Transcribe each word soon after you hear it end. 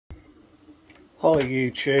Hi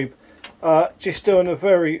YouTube, just doing a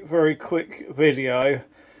very quick video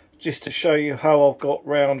just to show you how I've got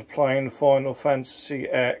round playing Final Fantasy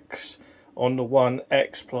X on the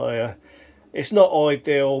onexplayer. It's not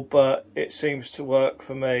ideal, but it seems to work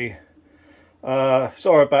for me.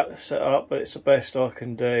 Sorry about the setup, but it's the best I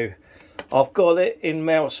can do. I've got it in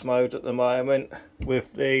mouse mode at the moment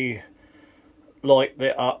with the light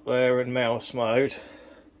lit up there in mouse mode.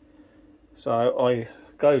 So I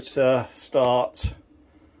go to start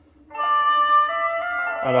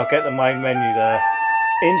and I'll get the main menu there.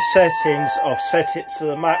 In settings I've set it to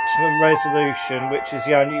the maximum resolution, which is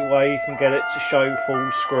the only way you can get it to show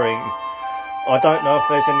full screen. I don't know if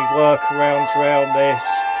there's any workarounds around this.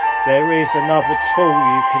 There is another tool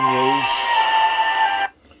you can use.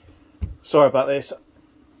 Sorry about this.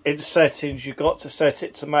 In settings you've got to set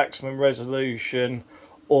it to maximum resolution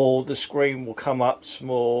or the screen will come up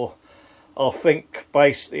small. I think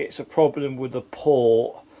basically it's a problem with the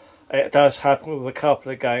port. It does happen with a couple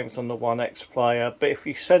of games on the onexplayer, but if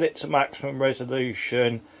you set it to maximum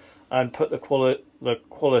resolution and put the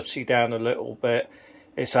quality down a little bit,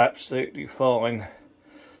 it's absolutely fine.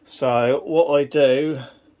 So what I do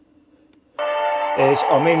is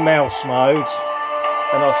I'm in mouse mode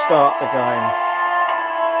and I'll start the game.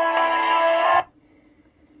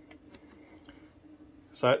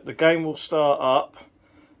 So the game will start up.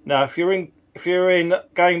 Now if you're in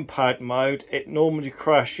gamepad mode, it normally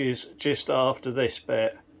crashes just after this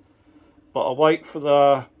bit, but I wait for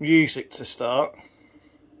the music to start.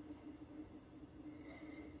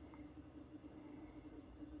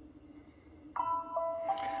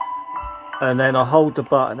 And then I hold the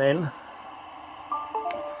button in,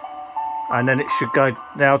 and then it should go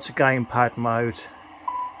now to gamepad mode.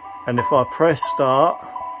 And if I press start,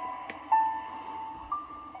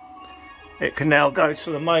 it can now go to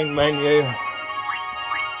the main menu.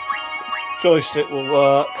 Joystick will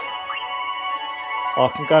work. I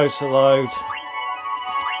can go to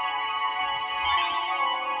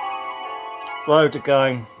load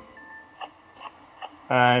again,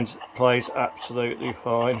 and plays absolutely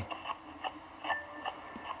fine.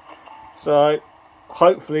 So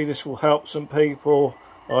hopefully this will help some people.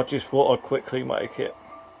 I just thought I'd quickly make it.